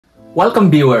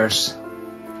Welcome viewers.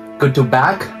 Good to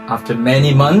back after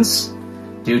many months.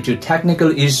 Due to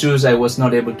technical issues, I was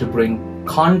not able to bring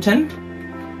content,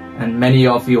 and many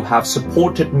of you have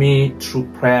supported me through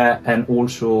prayer and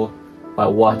also by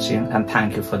watching, and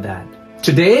thank you for that.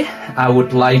 Today I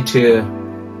would like to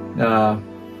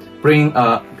bring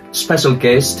a special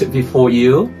guest before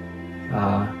you.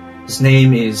 His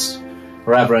name is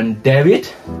Reverend David.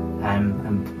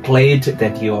 I'm glad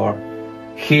that you're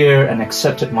here and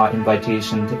accepted my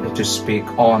invitation to speak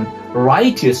on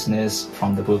righteousness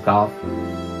from the book of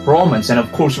Romans, and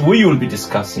of course we will be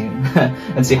discussing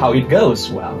and see how it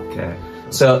goes. Well, okay.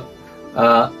 So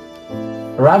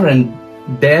Reverend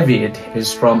David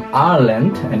is from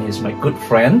Ireland and he's my good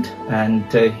friend, and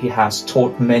he has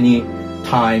taught many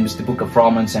times the book of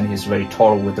Romans, and he's very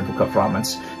thorough with the book of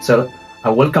Romans. So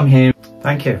I welcome him.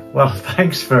 Thank you. Well,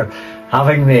 thanks for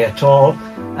having me at all.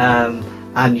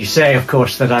 And you say, of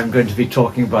course, that I'm going to be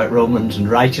talking about Romans and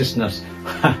righteousness.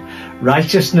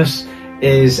 Righteousness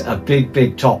is a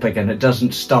big topic, and it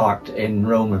doesn't start in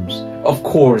Romans. Of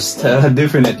course,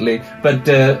 definitely. But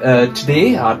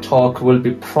today our talk will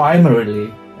be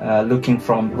primarily looking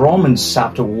from Romans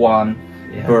chapter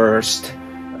 1, verse.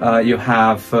 You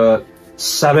have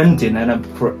 17,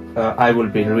 and I will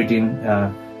be reading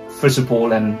first of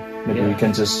all, and maybe we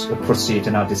can just proceed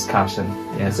in our discussion.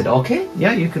 Yeah. Is it okay?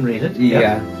 Yeah, you can read it.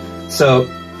 Yeah. So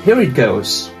here it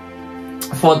goes.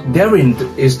 For therein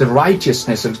is the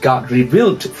righteousness of God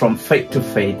revealed from faith to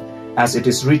faith, as it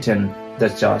is written, the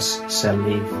just shall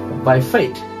live by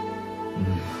faith.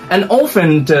 And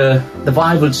often the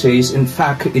Bible says, in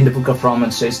fact, in the book of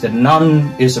Romans says that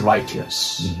none is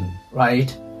righteous,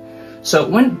 right? So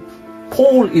when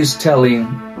Paul is telling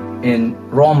in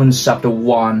Romans chapter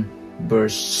 1,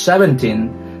 verse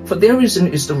 17, for there is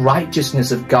the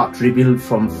righteousness of God revealed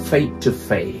from faith to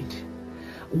faith.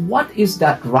 What is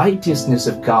that righteousness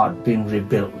of God being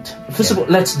revealed? First of all,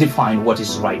 let's define what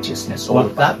is righteousness. Well,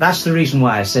 that's the reason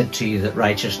why I said to you that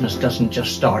righteousness doesn't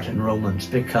just start in Romans,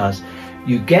 because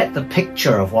you get the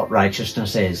picture of what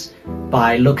righteousness is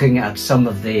by looking at some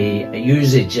of the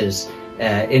usages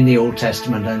in the Old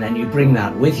Testament, and then you bring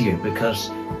that with you,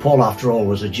 because Paul, after all,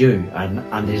 was a Jew,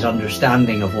 and his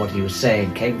understanding of what he was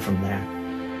saying came from there.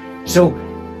 So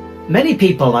many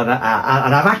people, and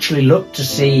I've actually looked to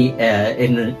see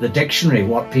in the dictionary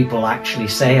what people actually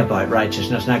say about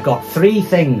righteousness, and I've got three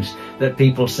things that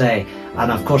people say,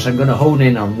 and of course I'm going to hone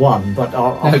in on one, but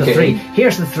of the three,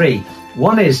 here's the three.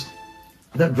 One is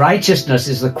that righteousness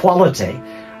is the quality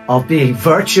of being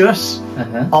virtuous,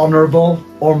 honourable,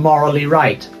 or morally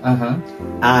right.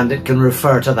 And it can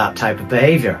refer to that type of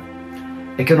behaviour.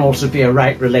 It can also be a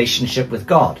right relationship with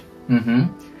God.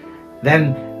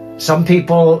 Then some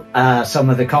people, some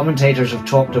of the commentators have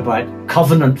talked about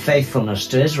covenant faithfulness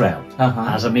to Israel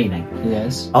as a meaning.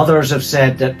 Yes. Others have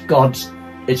said that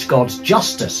it's God's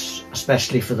justice,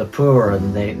 especially for the poor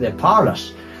and the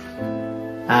powerless.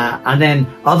 And then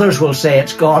others will say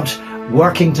it's God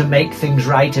working to make things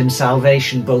right in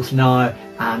salvation, both now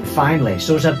and finally.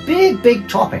 So it's a big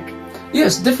topic.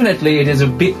 Yes, definitely it is a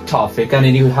big topic, and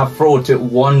you have brought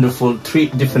wonderful three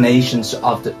definitions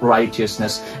of the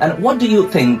righteousness. And what do you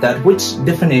think that which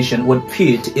definition would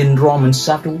fit in Romans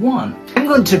chapter 1? I'm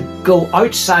going to go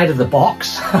outside of the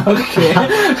box. Okay.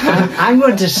 I'm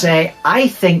going to say I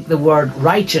think the word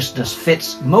righteousness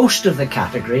fits most of the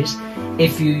categories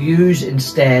if you use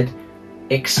instead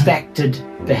expected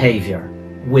behaviour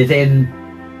within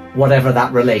whatever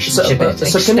that relationship is.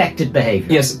 Expected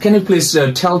behaviour. Yes, can you please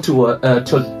tell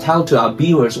to our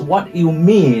viewers what you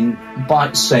mean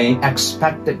by saying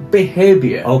expected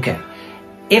behaviour? Okay.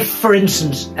 If, for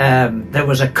instance, there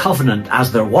was a covenant,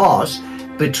 as there was,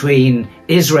 between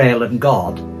Israel and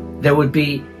God, there would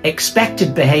be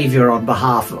expected behaviour on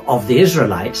behalf of the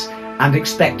Israelites and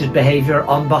expected behaviour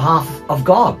on behalf of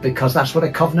God, because that's what a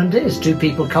covenant is. Two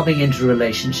people coming into a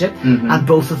relationship and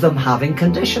both of them having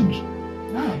conditions.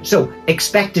 So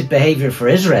expected behaviour for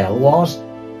Israel was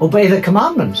obey the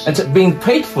commandments. And being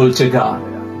faithful to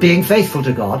God. Being faithful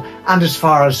to God. And as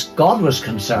far as God was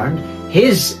concerned,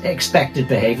 his expected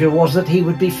behaviour was that he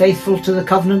would be faithful to the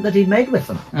covenant that he'd made with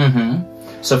them.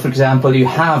 So, for example, you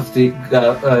have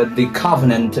the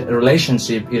covenant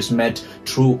relationship is made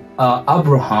through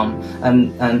Abraham,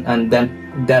 and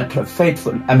then that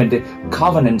faithful. I mean, the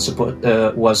covenant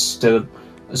was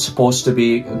supposed to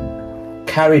be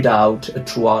carried out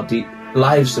throughout the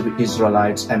lives of the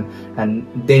Israelites, and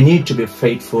they need to be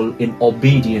faithful in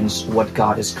obedience to what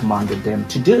God has commanded them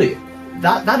to do.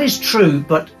 That is true,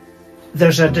 but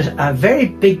there's a very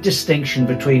big distinction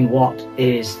between what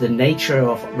is the nature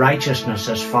of righteousness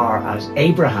as far as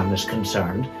Abraham is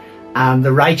concerned and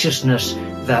the righteousness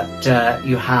that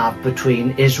you have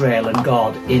between Israel and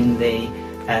God in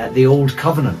the Old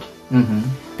Covenant.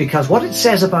 Because what it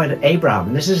says about Abraham,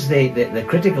 and this is the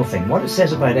critical thing, what it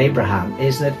says about Abraham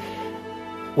is that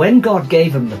when God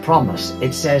gave him the promise,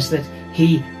 it says that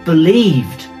he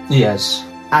believed. Yes.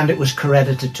 And it was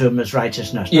credited to him as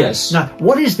righteousness. Yes. Now,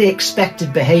 what is the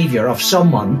expected behavior of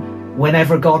someone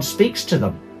whenever God speaks to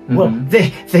them? Well,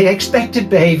 the expected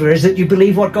behavior is that you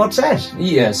believe what God says.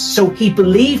 Yes. So he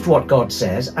believed what God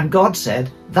says, and God said,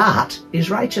 that is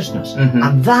righteousness.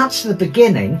 And that's the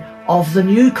beginning of the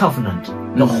new covenant.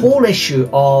 The whole issue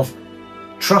of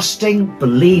trusting,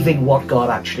 believing what God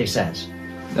actually says.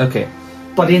 Okay.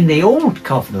 But in the old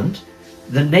covenant,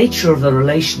 the nature of the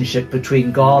relationship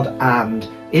between God and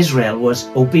Israel was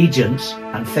obedience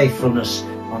and faithfulness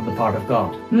on the part of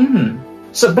God.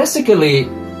 So basically,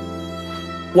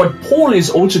 what Paul is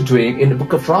also doing in the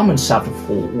book of Romans chapter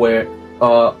 4, where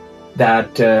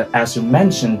as you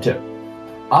mentioned,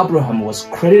 Abraham was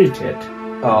credited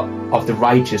of the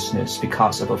righteousness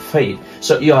because of a faith.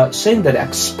 So you are saying that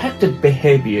expected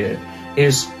behavior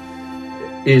is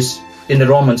in the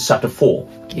Romans chapter 4.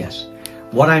 Yes.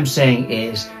 What I'm saying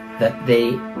is that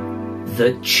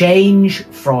the change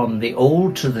from the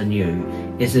old to the new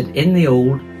is that in the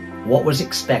old, what was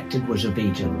expected was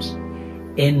obedience.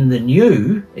 In the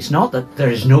new, it's not that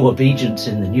there is no obedience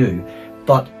in the new,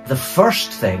 but the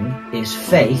first thing is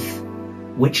faith,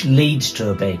 which leads to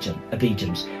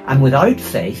obedience. And without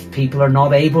faith, people are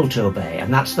not able to obey.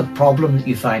 And that's the problem that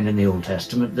you find in the Old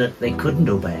Testament, that they couldn't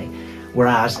obey.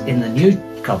 Whereas in the New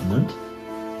Covenant,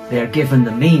 they're given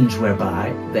the means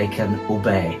whereby they can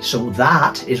obey. So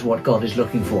that is what God is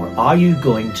looking for. Are you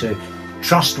going to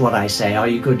trust what I say? Are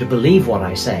you going to believe what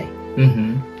I say?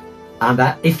 And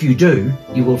that if you do,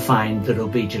 you will find that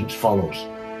obedience follows.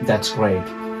 That's great.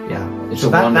 Yeah. It's so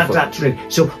that's really.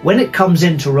 So when it comes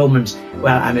into Romans,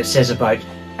 well, and it says about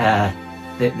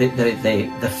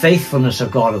the faithfulness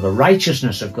of God or the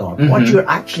righteousness of God, what you're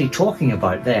actually talking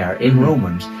about there in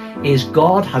Romans is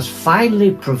God has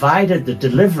finally provided the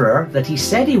deliverer that he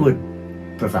said he would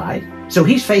provide. So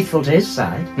he's faithful to his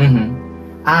side.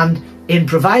 And in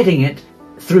providing it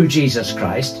through Jesus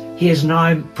Christ, he has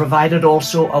now provided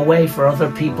also a way for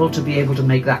other people to be able to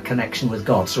make that connection with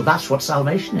God. So that's what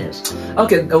salvation is.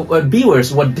 Okay,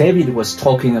 viewers, what David was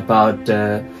talking about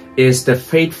is the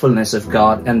faithfulness of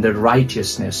God and the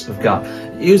righteousness of God.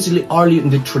 Usually early in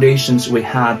the traditions we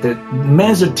had the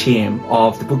major theme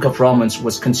of the book of Romans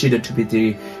was considered to be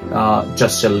the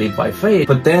just shall live by faith.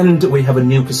 But then we have a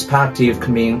new perspective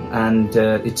coming, and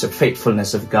it's a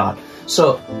faithfulness of God.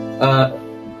 So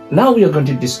now we are going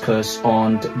to discuss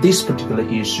on these particular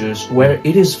issues where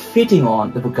it is fitting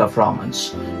on the book of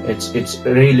Romans. It's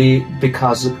really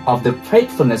because of the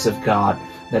faithfulness of God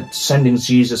that sending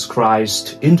Jesus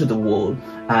Christ into the world,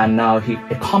 and now he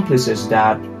accomplishes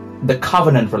that, the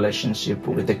covenant relationship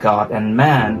with the God and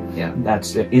man,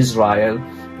 that's Israel,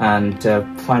 and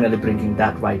finally bringing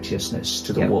that righteousness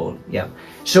to the world.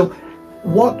 So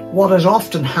what has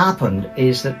often happened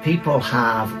is that people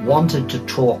have wanted to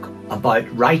talk about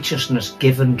righteousness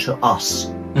given to us.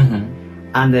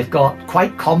 And they've got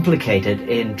quite complicated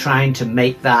in trying to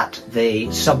make that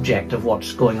the subject of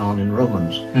what's going on in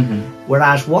Romans.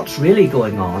 Whereas what's really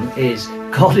going on is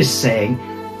God is saying,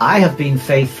 I have been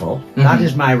faithful, that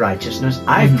is my righteousness,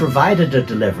 I've provided a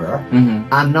deliverer,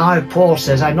 and now Paul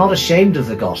says, I'm not ashamed of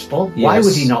the gospel. Why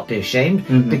would he not be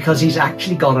ashamed? Because he's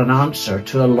actually got an answer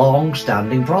to a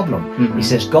long-standing problem. He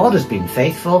says, God has been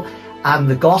faithful, and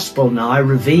the gospel now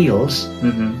reveals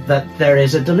that there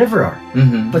is a deliverer.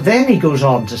 But then he goes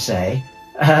on to say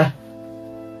that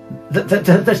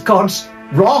God's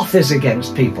wrath is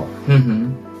against people.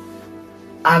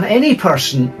 And any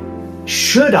person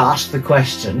should ask the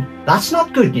question, that's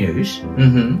not good news.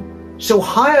 So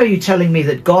how are you telling me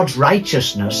that God's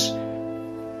righteousness,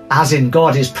 as in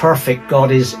God is perfect, God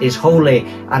is holy,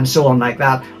 and so on like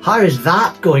that, how is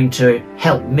that going to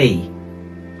help me?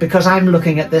 Because I'm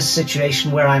looking at this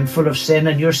situation where I'm full of sin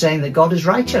and you're saying that God is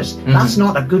righteous. That's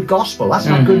not a good gospel. That's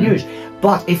not good news.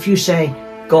 But if you say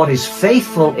God is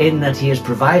faithful in that he has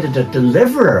provided a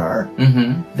deliverer,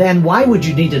 then why would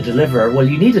you need a deliverer? Well,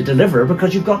 you need a deliverer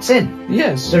because you've got sin.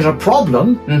 Yes. There's a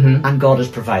problem and God has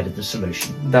provided the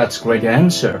solution. That's a great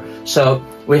answer. So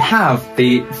we have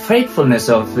the faithfulness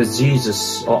of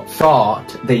Jesus, or God,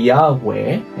 the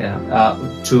Yahweh,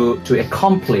 to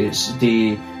accomplish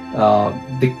the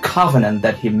covenant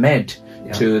that he made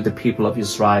to the people of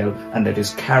Israel, and that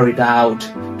is carried out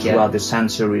throughout the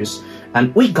centuries.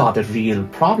 And we got a real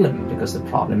problem, because the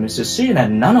problem is the sin,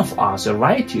 and none of us are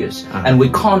righteous, and we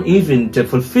can't even to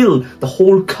fulfill the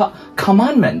whole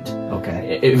commandment.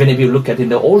 Okay. Even if you look at in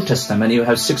the Old Testament, you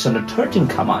have 613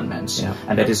 commandments,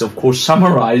 and that is of course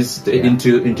summarized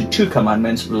into 2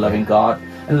 commandments: loving God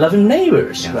and loving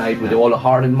neighbors, right, with all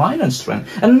heart and mind and strength.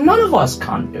 And none of us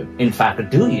can, in fact,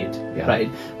 do it,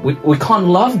 right? We can't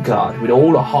love God with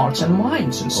all our hearts and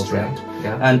minds and strength.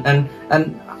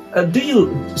 And do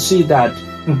you see that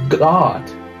God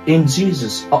in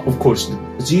Jesus, of course,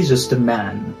 Jesus the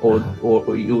man,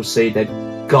 or you say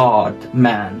that God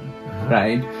man,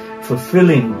 right,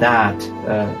 fulfilling that,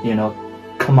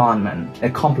 commandment,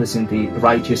 accomplishing the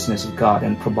righteousness of God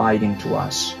and providing to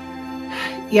us.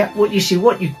 Yeah, well, you see,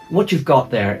 what you've got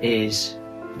there is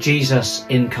Jesus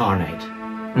incarnate,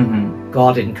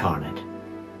 God incarnate.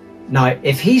 Now,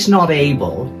 if he's not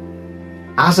able,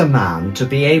 as a man, to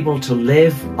be able to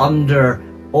live under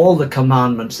all the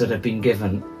commandments that have been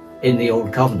given in the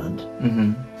Old Covenant,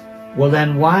 well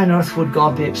then why on earth would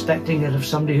God be expecting it of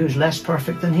somebody who's less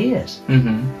perfect than he is?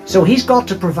 So he's got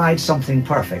to provide something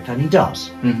perfect, and he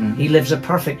does. He lives a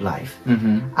perfect life.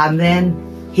 And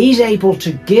then he's able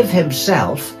to give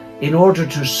himself in order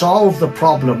to solve the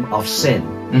problem of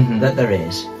sin that there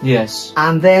is. Yes.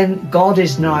 And then God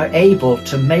is now able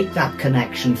to make that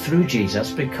connection through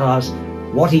Jesus, because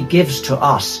what he gives to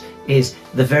us is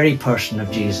the very person of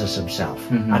Jesus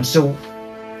himself. And so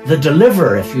the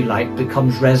deliverer, if you like,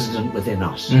 becomes resident within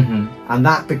us. And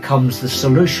that becomes the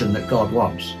solution that God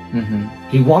wants.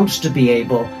 He wants to be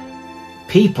able,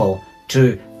 people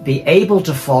to be able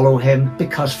to follow him,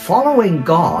 because following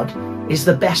God is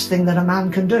the best thing that a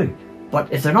man can do.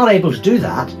 But if they're not able to do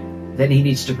that, then he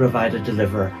needs to provide a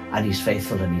deliverer, and he's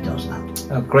faithful, and he does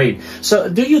that. Great. So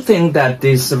do you think that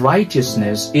this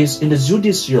righteousness is in the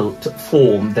judicial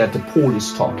form that Paul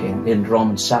is talking in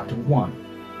Romans chapter 1?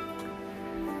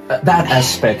 That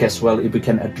aspect as well, if we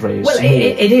can address. Well,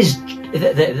 it is.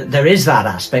 There is that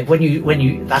aspect. When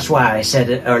you. That's why I said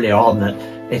it earlier on that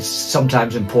it's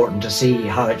sometimes important to see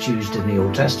how it's used in the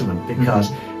Old Testament,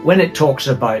 because when it talks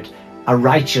about a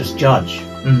righteous judge,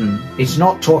 it's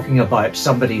not talking about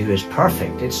somebody who is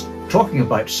perfect. It's talking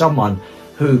about someone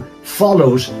who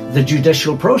follows the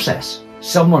judicial process.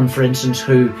 Someone, for instance,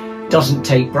 who doesn't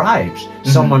take bribes.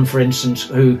 Someone, for instance,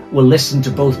 who will listen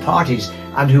to both parties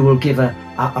and who will give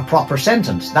a proper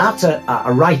sentence. That's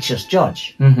a righteous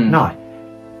judge. Now,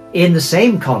 in the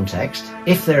same context,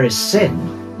 if there is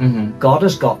sin, God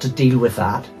has got to deal with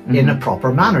that in a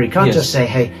proper manner. He can't just say,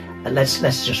 hey, let's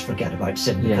just forget about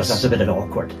sin, because that's a bit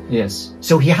awkward. Yes.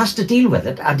 So he has to deal with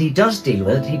it, and he does deal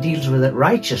with it. He deals with it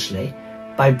righteously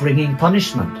by bringing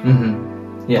punishment.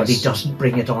 But he doesn't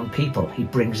bring it on people. He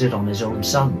brings it on his own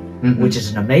son, which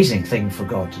is an amazing thing for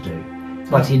God to do.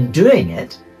 But in doing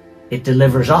it, it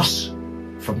delivers us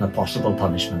from the possible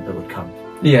punishment that would come.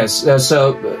 Yes,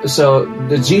 so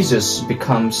Jesus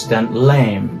becomes then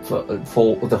lamb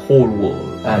for the whole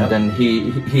world, and then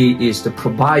he is the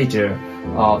provider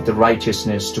of the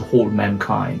righteousness to whole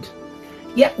mankind.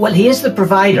 Yeah, well, he is the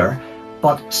provider,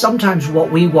 but sometimes what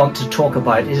we want to talk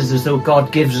about is as though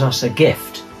God gives us a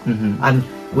gift, and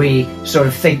we sort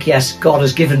of think, yes, God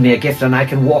has given me a gift and I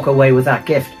can walk away with that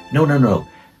gift. No.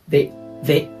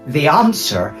 The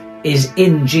answer is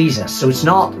in Jesus. So it's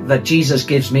not that Jesus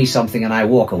gives me something and I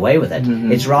walk away with it.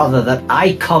 It's rather that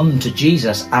I come to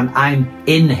Jesus and I'm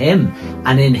in him,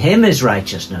 and in him is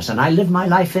righteousness, and I live my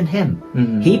life in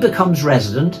him. He becomes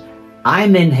resident,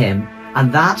 I'm in him,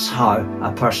 and that's how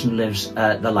a person lives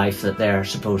the life that they're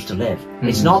supposed to live.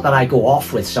 It's not that I go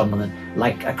off with someone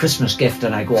like a Christmas gift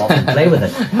and I go off and play with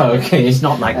it. Okay. It's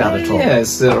not like that at all.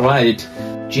 Yes, right.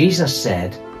 Jesus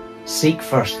said, seek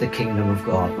first the kingdom of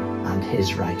God and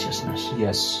his righteousness.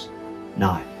 Yes.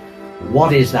 Now,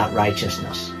 what is that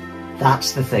righteousness?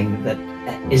 That's the thing that,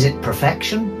 is it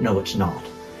perfection? No, it's not.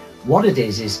 What it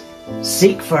is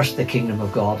seek first the kingdom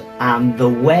of God, and the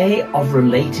way of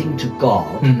relating to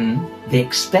God, the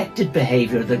expected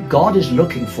behavior that God is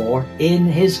looking for in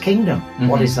his kingdom.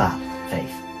 What is that?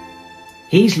 Faith.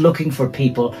 He's looking for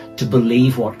people to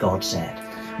believe what God said.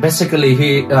 Basically,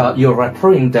 you're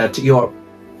referring that you're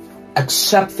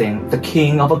accepting the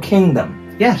king of a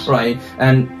kingdom. Yes. Right?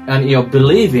 And you're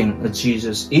believing that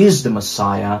Jesus is the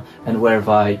Messiah, and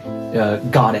whereby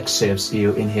God accepts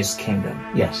you in his kingdom.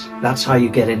 Yes. That's how you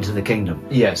get into the kingdom.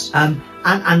 Yes. And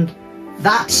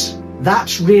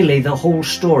that's really the whole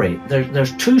story.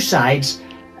 There's two sides,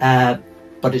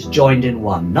 but it's joined in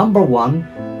one. Number one,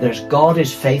 there's God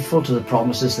is faithful to the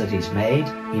promises that he's made.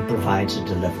 He provides a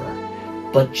deliverer.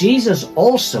 But Jesus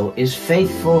also is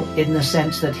faithful in the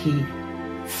sense that he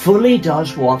fully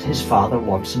does what his Father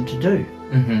wants him to do.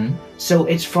 Mm-hmm. So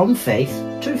it's from faith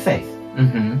to faith,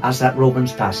 as that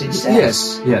Romans passage says.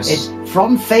 Yes, yes. It's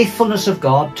from faithfulness of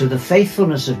God to the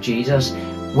faithfulness of Jesus,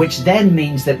 which then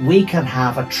means that we can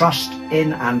have a trust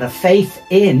in and a faith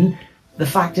in the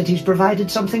fact that he's provided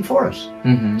something for us.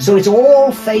 So it's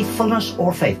all faithfulness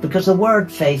or faith, because the word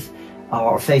faith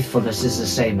or faithfulness is the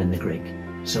same in the Greek.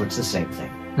 So it's the same thing.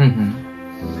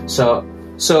 So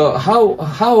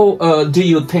how do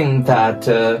you think that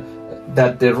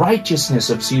that the righteousness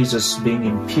of Jesus being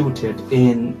imputed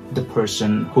in the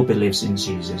person who believes in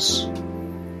Jesus?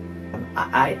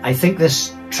 I think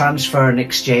this transfer and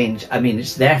exchange, I mean,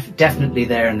 it's there, definitely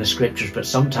there in the scriptures, but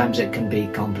sometimes it can be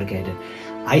complicated.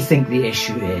 I think the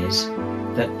issue is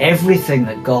that everything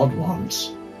that God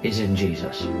wants is in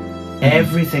Jesus.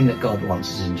 Everything that God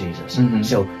wants is in Jesus.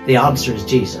 So the answer is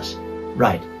Jesus.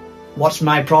 Right. What's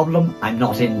my problem? I'm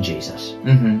not in Jesus.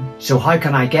 So how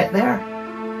can I get there?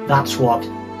 That's what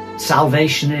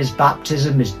salvation is.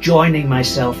 Baptism is joining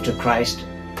myself to Christ,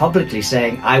 publicly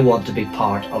saying, I want to be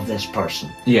part of this person.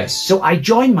 Yes. So I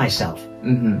join myself.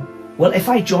 Well, if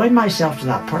I join myself to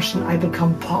that person, I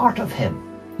become part of him.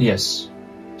 Yes.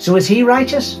 So is he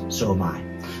righteous? So am I.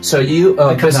 So you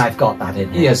because I've got that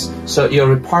in me. Yes. So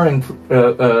you're referring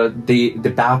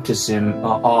the baptism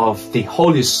of the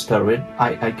Holy Spirit,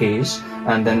 I guess,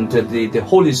 and then the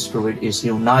Holy Spirit is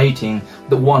uniting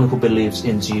the one who believes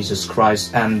in Jesus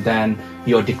Christ, and then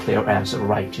you're declared as a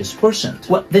righteous person.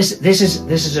 Well, this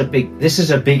is a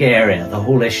big area. The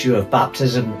whole issue of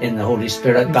baptism in the Holy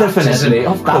Spirit, Definitely,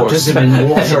 of course, baptism in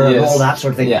water, yes. and all that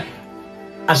sort of thing. Yeah.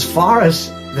 As far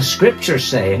as the scriptures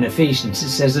say in Ephesians, it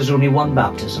says there's only one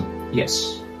baptism.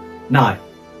 Yes. Now,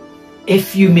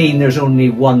 if you mean there's only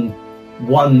one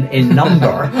in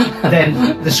number,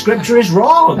 then the scripture is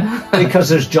wrong, because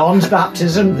there's John's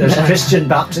baptism, there's Christian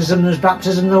baptism, there's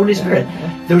baptism in the Holy Spirit.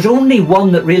 There's only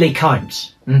one that really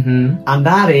counts, and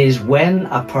that is when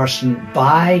a person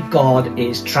by God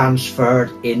is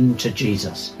transferred into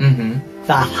Jesus.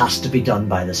 That has to be done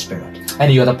by the Spirit.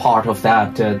 And you're the part of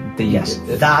that. Yes,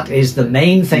 that is the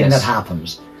main thing that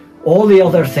happens. All the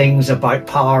other things about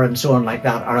power and so on like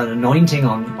that are an anointing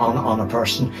on a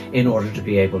person in order to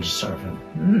be able to serve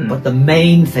him. But the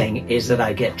main thing is that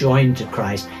I get joined to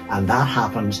Christ, and that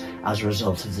happens as a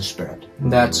result of the Spirit.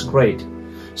 That's great.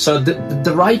 So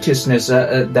the righteousness,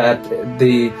 how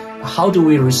do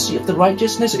we receive the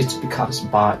righteousness? It's because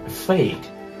by faith.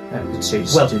 It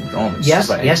says in Romans, yes,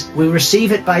 right? yes, we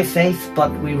receive it by faith,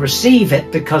 but we receive it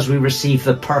because we receive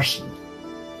the person.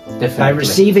 Definitely. By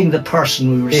receiving the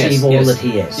person, we receive all that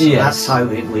he is. So yes. That's how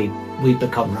we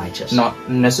become righteous. Not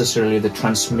necessarily the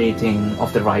transmitting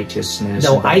of the righteousness.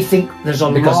 No, I think there's a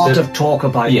lot of talk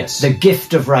about the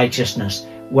gift of righteousness,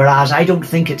 whereas I don't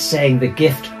think it's saying the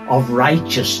gift of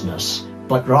righteousness,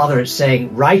 but rather it's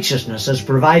saying righteousness has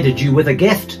provided you with a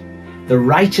gift. The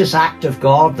righteous act of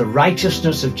God, the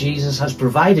righteousness of Jesus has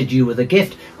provided you with a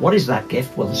gift. What is that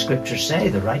gift? Well, the scriptures say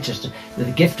the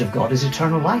gift of God is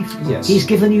eternal life. Yes. He's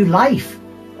given you life.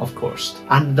 Of course.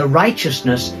 And the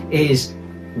righteousness is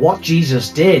what Jesus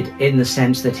did, in the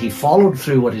sense that he followed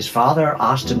through what his Father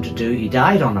asked him to do. He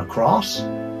died on a cross.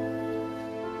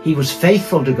 He was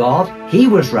faithful to God. He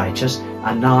was righteous.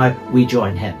 And now we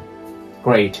join him.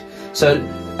 Great. So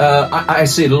I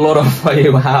see a lot of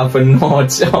you have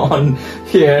notes on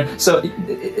here. So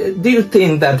do you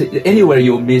think that anywhere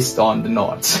you missed on the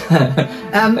notes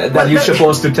that you're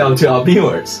supposed to tell to our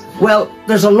viewers? Well,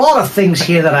 there's a lot of things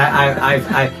here that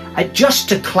I just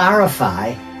to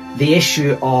clarify the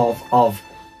issue of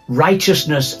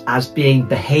righteousness as being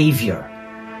behavior.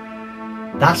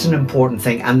 That's an important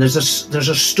thing. And there's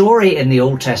a story in the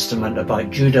Old Testament about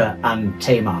Judah and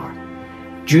Tamar.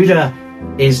 Judah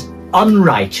is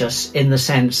unrighteous in the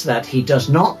sense that he does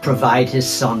not provide his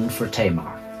son for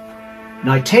Tamar.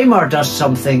 Now, Tamar does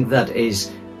something that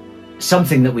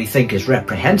we think is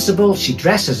reprehensible. She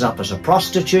dresses up as a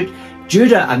prostitute.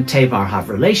 Judah and Tamar have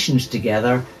relations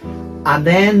together, and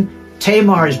then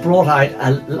Tamar is brought out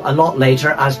a lot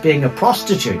later as being a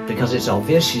prostitute, because it's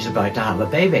obvious she's about to have a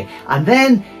baby. And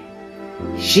then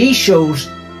she shows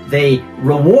the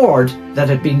reward that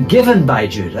had been given by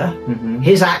Judah,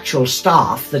 his actual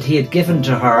staff that he had given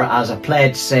to her as a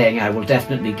pledge, saying, I will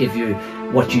definitely give you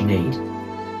what you need.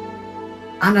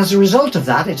 And as a result of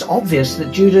that, it's obvious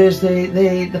that Judah is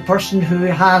the person who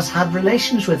has had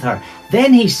relations with her.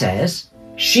 Then he says,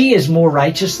 she is more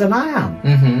righteous than I am.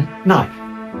 Now,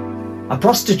 a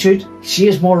prostitute, she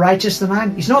is more righteous than I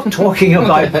am. He's not talking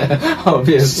about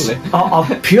obviously of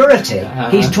purity.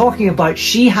 He's talking about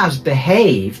she has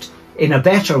behaved in a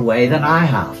better way than I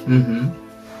have.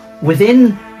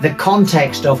 within the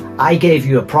context of I gave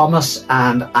you a promise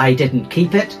and I didn't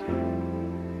keep it,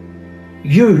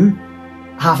 you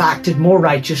have acted more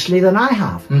righteously than I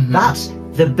have. That's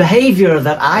the behavior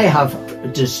that I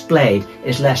have displayed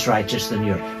is less righteous than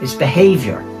yours. It's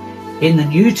behavior. In the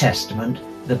New Testament,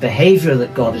 the behavior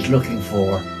that God is looking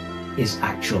for is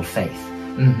actual faith.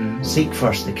 Seek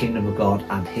first the kingdom of God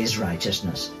and his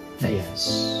righteousness. Faith.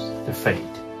 Yes, the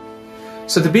faith.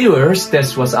 So the viewers,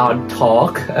 this was our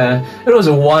talk. It was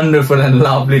a wonderful and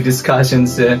lovely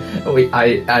discussions.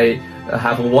 I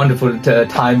have a wonderful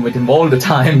time with him all the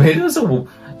time. It was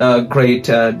a great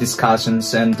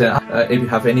discussions. And if you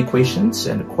have any questions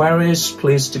and queries,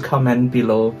 please to comment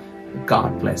below.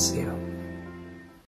 God bless you.